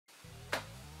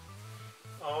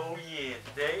Oh yeah,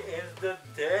 today is the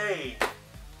day.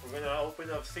 We're gonna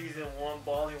open up season 1,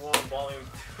 volume 1, volume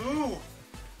 2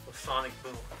 of Sonic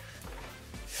Boom.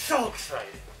 So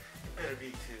excited. You better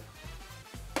be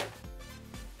too.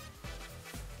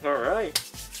 Alright,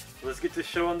 let's get this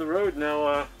show on the road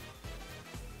now.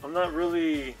 I'm not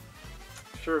really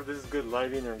sure if this is good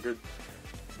lighting or good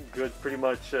pretty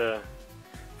much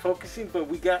focusing, but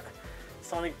we got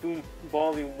Sonic Boom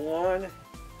volume 1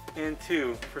 and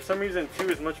 2. For some reason 2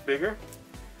 is much bigger.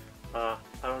 I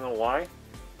don't know why,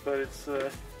 but it's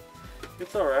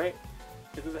alright.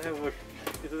 It doesn't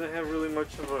have really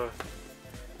much of a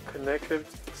connective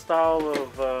style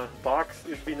of box.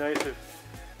 It'd be nice if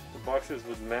the boxes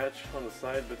would match on the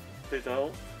side, but they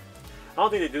don't. I don't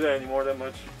think they do that anymore that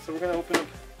much. So we're gonna open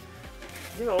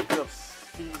up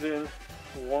season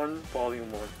 1, volume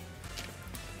 1.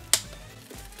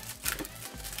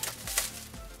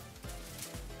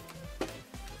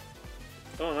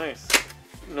 Oh, nice.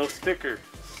 No sticker.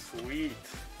 Sweet.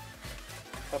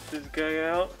 Pop this guy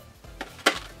out.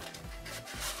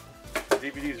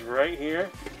 DVD's right here.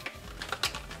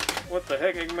 What the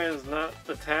heck? Eggman is not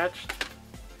attached.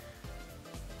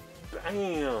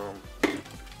 Bam!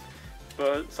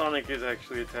 But Sonic is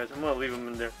actually attached. I'm gonna leave him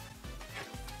in there.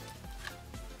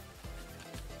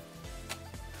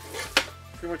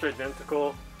 Pretty much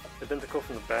identical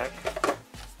from the back.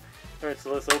 Alright,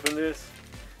 so let's open this.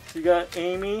 So you got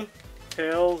Amy,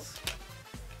 Tails,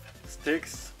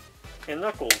 Sticks, and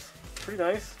Knuckles. Pretty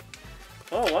nice.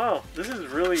 Oh wow, this is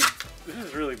really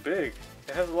big.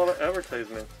 It has a lot of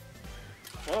advertisement.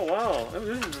 Oh wow,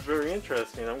 this is very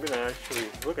interesting. I'm gonna actually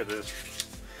look at this.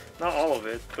 Not all of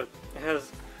it, but it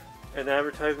has an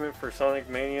advertisement for Sonic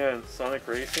Mania and Sonic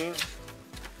Racing.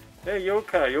 Hey,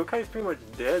 Yokai. Yokai's pretty much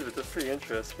dead, but that's pretty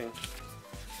interesting.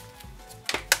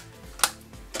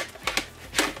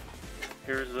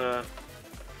 Here's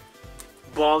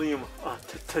volume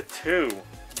 2.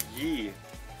 Yee.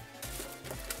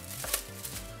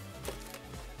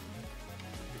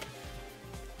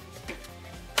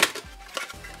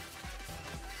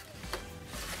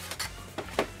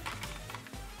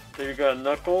 There you got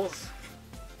Knuckles,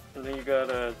 and then you got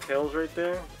Tails right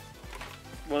there.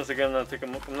 Once again, I'm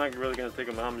not really gonna take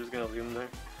them out. I'm just gonna leave them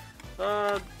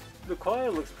there. The quality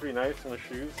looks pretty nice on the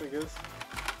shoes, I guess.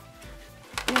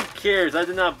 Who cares? I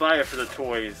did not buy it for the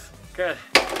toys. God.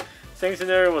 Same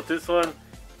scenario with this one.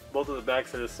 Both of the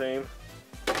backs are the same.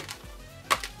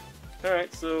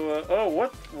 Alright, so, oh,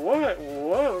 what? We're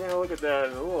gonna look at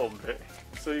that in a little bit.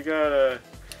 So you got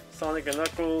Sonic and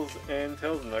Knuckles and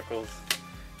Tails and Knuckles.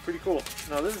 Pretty cool.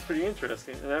 Now this is pretty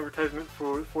interesting. An advertisement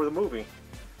for the movie.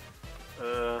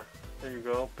 There you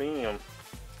go. Bam.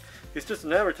 It's just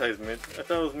an advertisement. I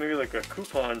thought it was maybe like a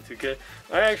coupon to get.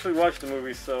 I actually watched the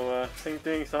movie, so same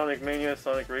thing. Sonic Mania,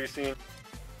 Sonic Racing.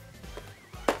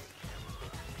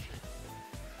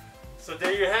 So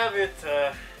there you have it.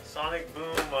 Sonic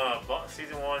Boom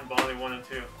Season 1, Volume 1 and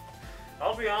 2.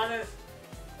 I'll be honest,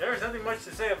 there was nothing much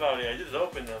to say about it. I just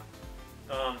opened them.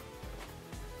 I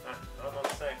don't know what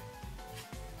to say.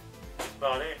 That's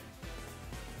about it.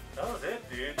 That was it,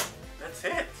 dude. That's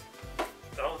it.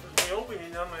 That was just me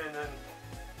opening them, and then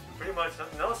pretty much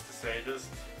nothing else to say.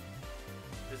 Just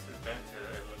this is vented,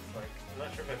 it looks like. I'm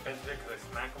not sure if I vented it because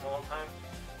I smack them all the time,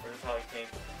 or that's how it came.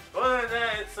 But other than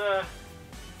that, it's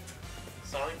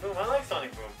Sonic Boom. I like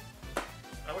Sonic Boom.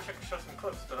 I wish I could show some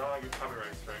clips, but I don't want to get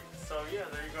copyright strike. So yeah,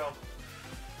 there you go.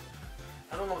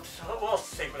 I don't know what else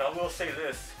to say, but I will say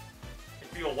this.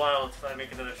 It'd be a while until I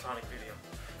make another Sonic video.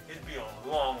 It'd be a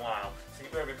long while, so you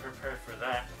better be prepared for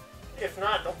that. If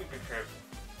not, don't be prepared.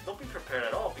 Don't be prepared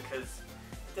at all, because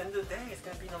at the end of the day, it's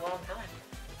going to be in a long time.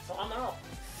 So I'm out.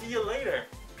 See you later.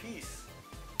 Peace.